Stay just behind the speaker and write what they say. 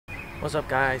What's up,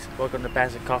 guys? Welcome to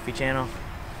BassAndCoffee channel.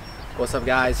 What's up,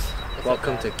 guys?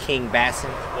 Welcome to King Bassin.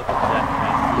 We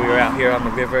are out here on the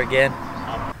river again.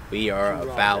 We are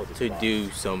about to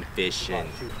do some fishing.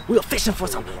 We are fishing for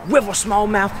some river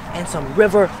smallmouth and some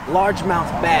river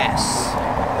largemouth bass.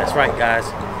 That's right, guys.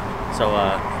 So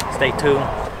stay tuned.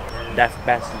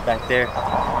 Dab4Bass is back there.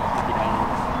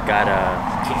 Got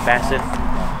King Bassin.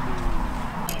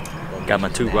 Got my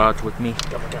 2 rods with me.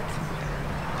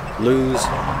 Lews.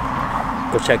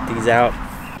 Go check these out.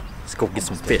 Let's go get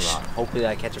some fish. Hopefully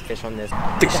I catch a fish on this.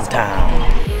 Fishing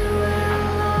time.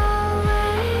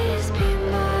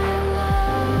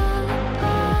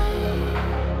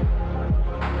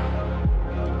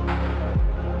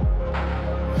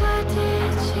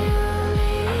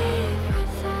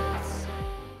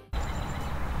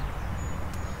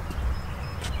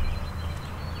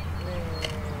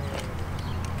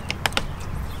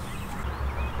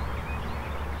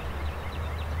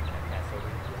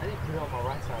 On my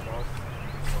right side, dog.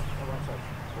 My right side's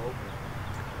broken.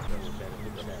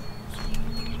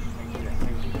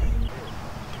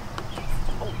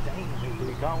 Oh, dang, dude,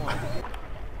 we got one.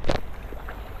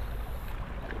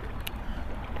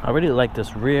 I really like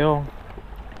this reel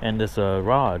and this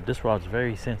rod. This rod's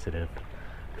very sensitive.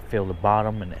 Feel the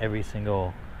bottom and every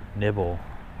single nibble.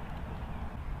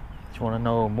 If you want to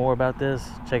know more about this,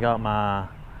 check out my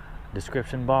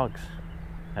description box.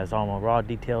 Has all my rod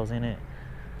details in it.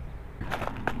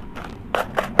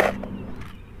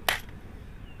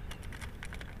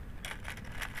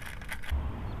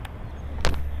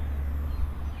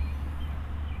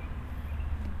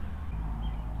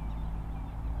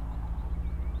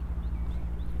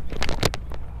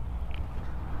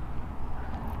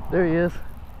 There he is.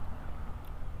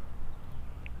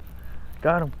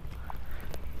 Got him.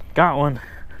 Got one.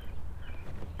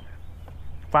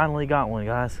 Finally got one,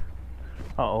 guys.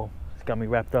 Uh-oh, it's got me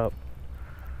wrapped up.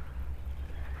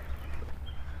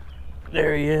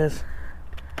 There he is.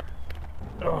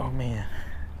 Oh man.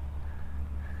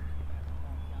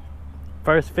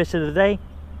 First fish of the day.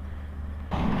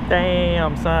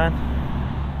 Damn, son.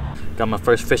 Got my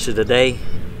first fish of the day.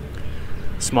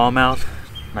 Smallmouth.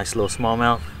 Nice little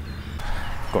smallmouth.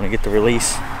 Going to get the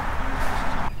release.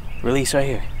 Release right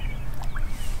here.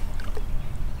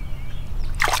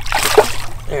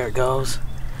 There it goes.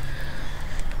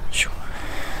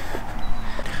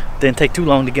 Didn't take too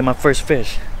long to get my first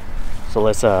fish. So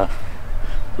let's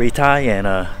retie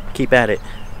and keep at it.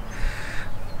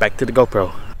 Back to the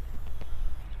GoPro.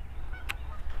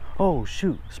 Oh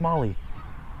shoot, Smalley.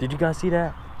 Did you guys see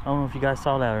that? I don't know if you guys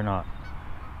saw that or not.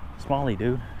 Smalley,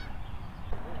 dude.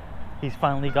 He's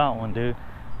finally got one, dude.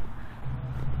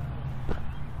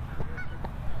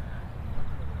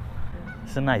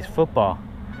 It's a nice football.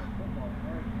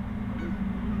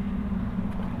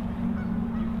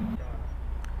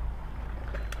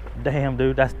 Damn,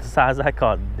 dude, that's the size I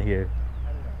caught here.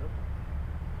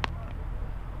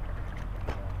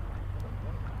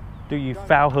 Dude, you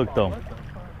foul hooked them.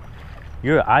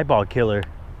 You're an eyeball killer.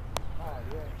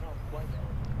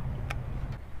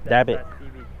 Dab it.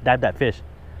 Dab that fish.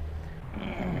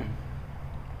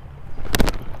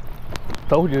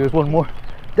 Told you there's one more.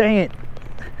 Dang it.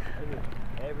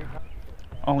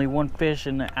 Only one fish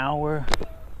in the hour.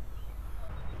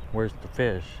 Where's the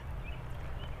fish?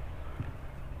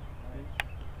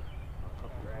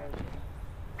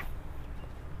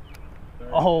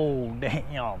 Oh,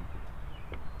 damn.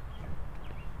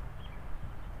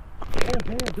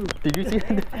 Did you see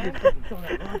that?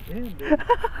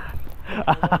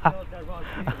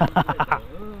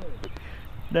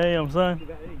 Damn, son.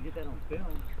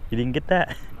 You didn't get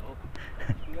that?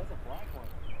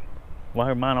 Why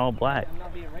are mine all black? I'm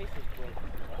not being racist,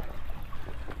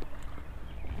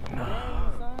 but...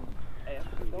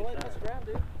 Don't let this grab,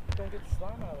 dude. Don't get the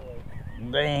slime out of the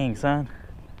way. Dang, son.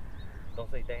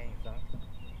 Don't say dang, son.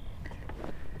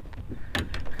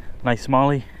 Nice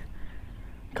smallie.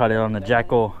 Caught it on the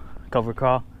jackal cover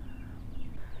crawl.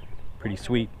 Pretty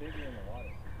sweet.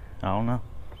 I don't know.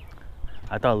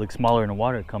 I thought it looked smaller in the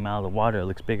water. Come out of the water, it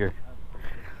looks bigger.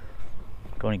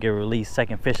 Going to get released.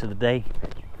 Second fish of the day.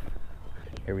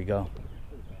 Here we go.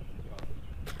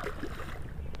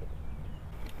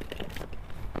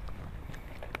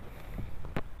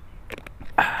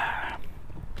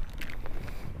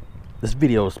 This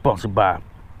video is sponsored by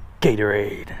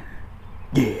Gatorade.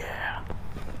 Yeah.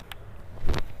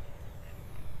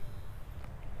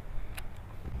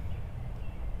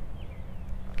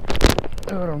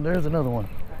 Oh, there's another one.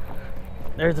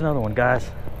 There's another one, guys.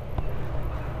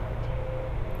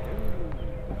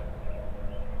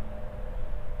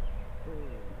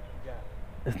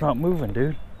 It's not moving,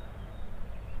 dude.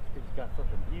 It's got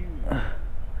something huge. It's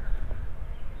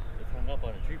hung up on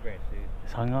a tree branch, dude.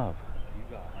 It's hung up. You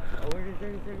got hung up. Oh, there it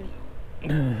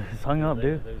is. It's hung up,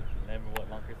 dude. Remember what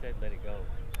Lunker said? Let it go.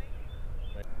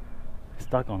 It's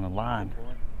stuck on the line.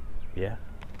 Yeah.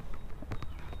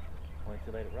 Why don't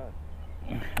you let it run?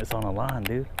 It's on the line,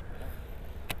 dude.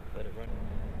 Let it run.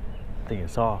 I think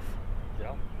it's off. Is it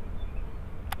off?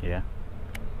 Yeah.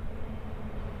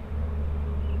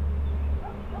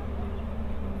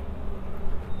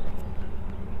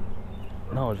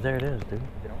 No, there it is, dude.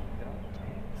 Get on.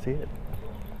 See it?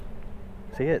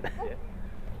 See it? Yeah.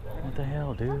 What the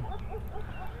hell, dude?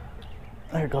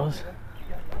 There it goes.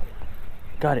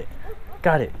 Got it.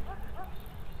 Got it.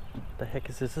 What the heck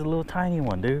is this? This is a little tiny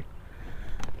one, dude.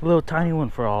 A little tiny one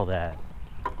for all that.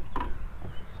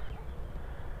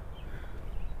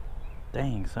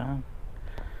 Dang, son.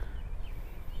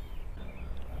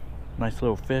 Nice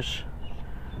little fish.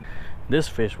 This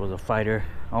fish was a fighter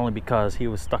only because he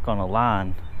was stuck on a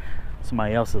line,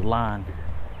 somebody else's line.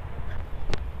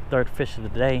 Third fish of the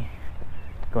day.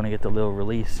 Gonna get the little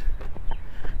release.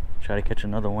 Try to catch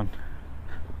another one.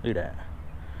 Look at that.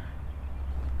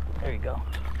 There you go.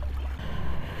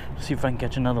 See if I can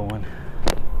catch another one.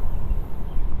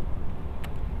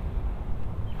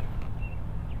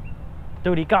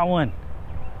 Dude, he got one.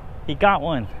 He got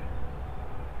one.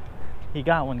 He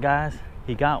got one, guys.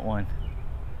 He got one.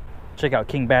 Check out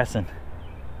King Bassin.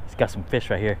 He's got some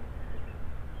fish right here.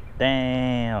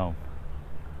 Damn.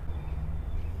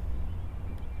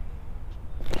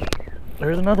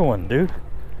 There's another one, dude.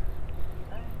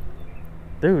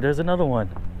 Dude, there's another one.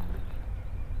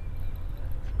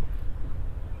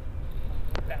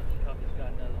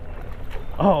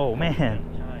 Oh, man.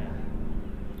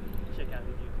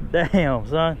 Damn,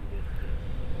 son.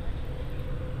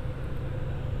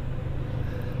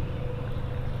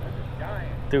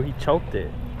 Dude, he choked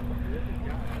it.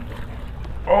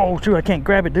 Oh, shoot, I can't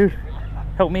grab it, dude.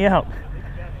 Help me out.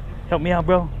 Help me out,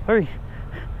 bro. Hurry.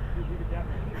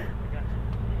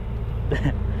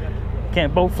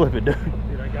 Can't boat flip it, dude.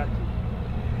 Dude, I got you.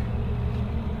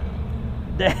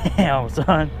 Damn,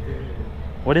 son.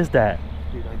 What is that?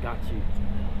 Dude, I got you.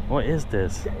 What is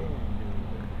this?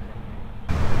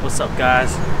 What's up,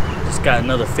 guys? Just got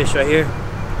another fish right here.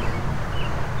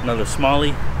 Another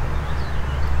smallie.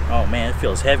 Oh man, it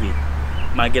feels heavy.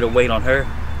 Might get a weight on her,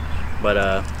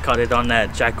 but caught it on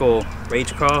that Jackal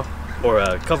Rage Crawl or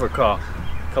cover crawl,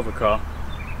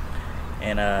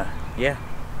 and yeah,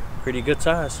 pretty good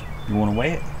size. You want to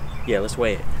weigh it? Yeah, let's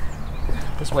weigh it.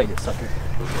 Let's weigh this sucker.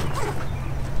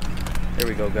 There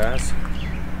we go, guys.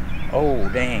 Oh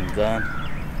dang, son.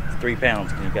 It's 3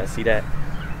 pounds. Can you guys see that?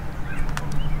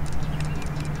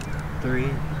 3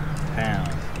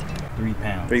 pounds. 3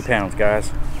 pounds. 3 pounds,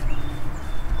 guys.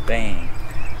 Dang.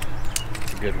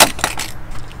 That's a good one.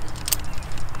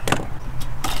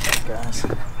 Guys,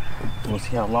 you want to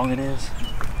see how long it is?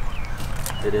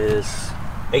 It is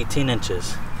 18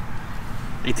 inches.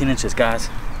 18 inches, guys.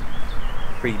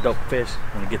 Pretty dope fish.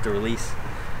 I'm gonna get the release.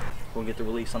 We'll get the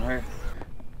release on her.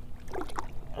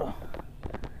 Oh.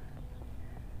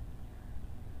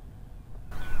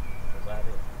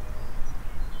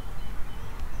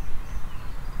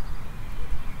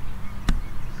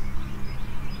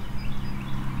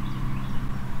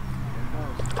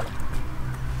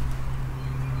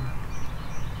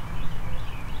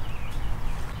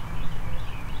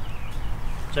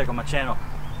 Check out my channel,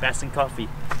 BassAndCoffee.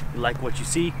 If you like what you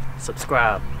see,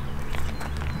 subscribe.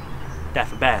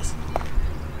 Dab4Bass,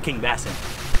 King Bassin.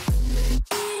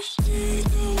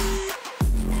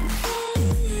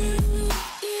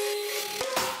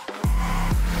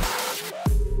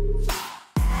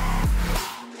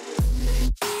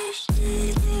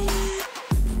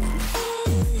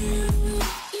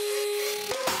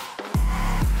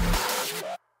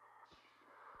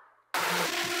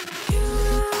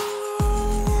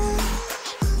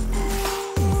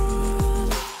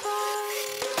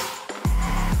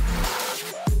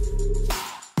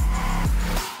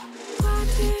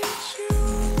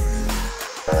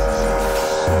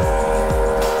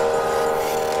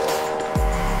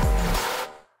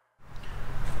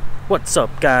 What's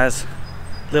up, guys?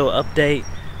 Little update.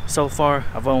 So far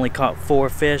I've only caught 4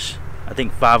 fish. I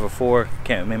think 5 or 4,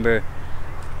 can't remember.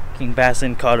 King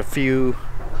Bassin caught a few.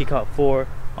 He caught 4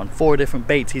 on 4 different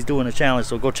baits. He's doing a challenge,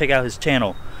 so go check out his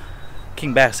channel,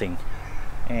 King Bassin.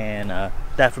 And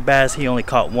Dab4Bass, he only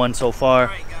caught 1 so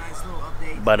far.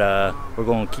 But we're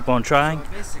gonna keep on trying.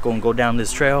 Gonna go down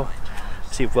this trail,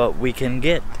 see what we can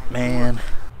get, man.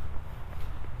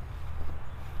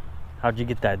 How'd you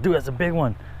get that? Dude, that's a big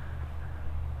one.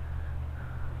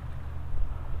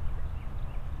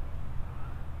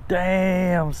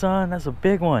 Damn, son, that's a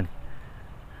big one.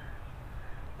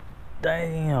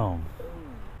 Damn.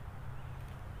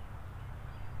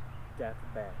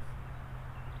 Dab4Bass.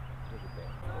 Look at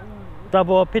that.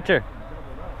 Double up pitcher.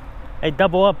 Hey,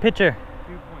 double up pitcher.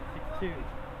 2.62.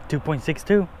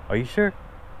 2.62? Are you sure?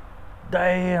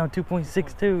 Damn,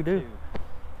 2.62, dude.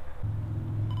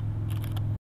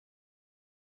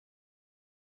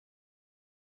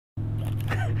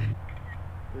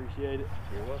 Appreciate it.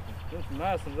 You're welcome. There's some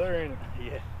nice ones there, ain't it?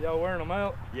 Yeah. Y'all wearing them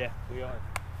out? Yeah, we are.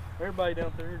 Everybody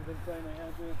down there has been saying they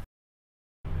have this.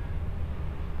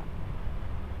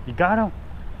 You got him?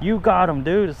 You got him,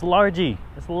 dude. It's a largie.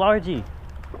 It's a largie.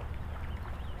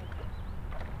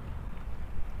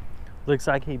 Looks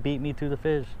like he beat me to the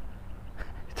fish.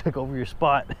 He took over your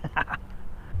spot.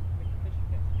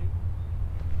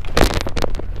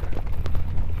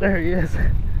 There he is.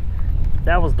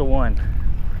 That was the one.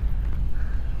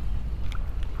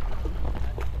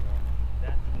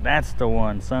 That's the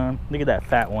one, son. Look at that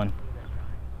fat one.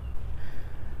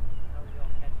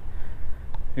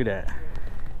 Look at that.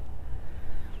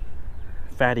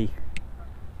 Fatty.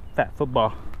 Fat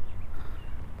football.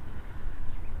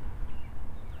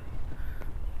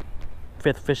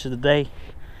 5th fish of the day.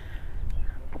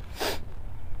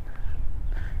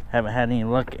 Haven't had any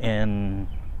luck in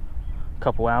a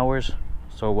couple hours,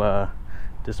 so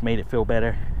just made it feel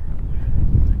better.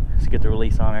 Let's get the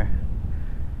release on her.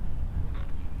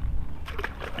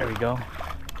 There we go.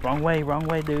 Wrong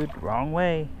way, dude. Wrong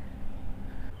way.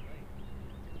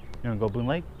 You wanna go Boone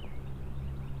Lake?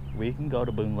 We can go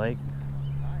to Boone Lake.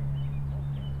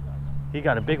 He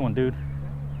got a big one, dude.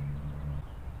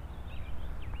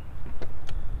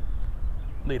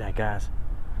 Look at that, guys.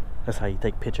 That's how you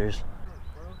take pictures.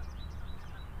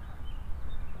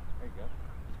 There you go.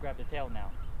 Just grab the tail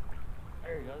now.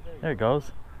 There you go. There it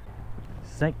goes.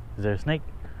 Snake. Is there a snake?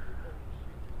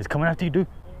 It's coming after you, dude.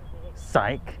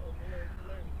 Psych.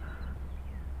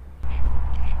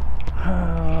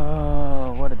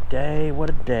 Oh, what a day, what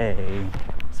a day.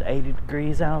 It's 80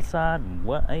 degrees outside, and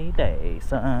what a day,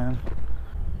 son.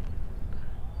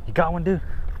 You got one, dude?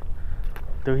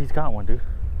 Dude, he's got one, dude.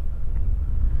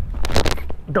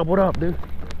 Doubled up, dude.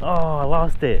 Oh, I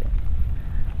lost it.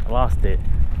 I lost it.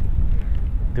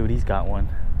 Dude, he's got one.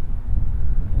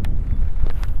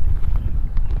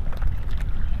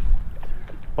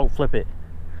 Boat flip it.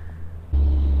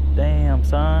 Damn,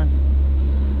 son.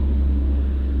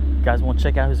 You guys want to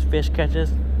check out his fish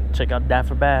catches? Check out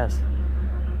Dab4Bass.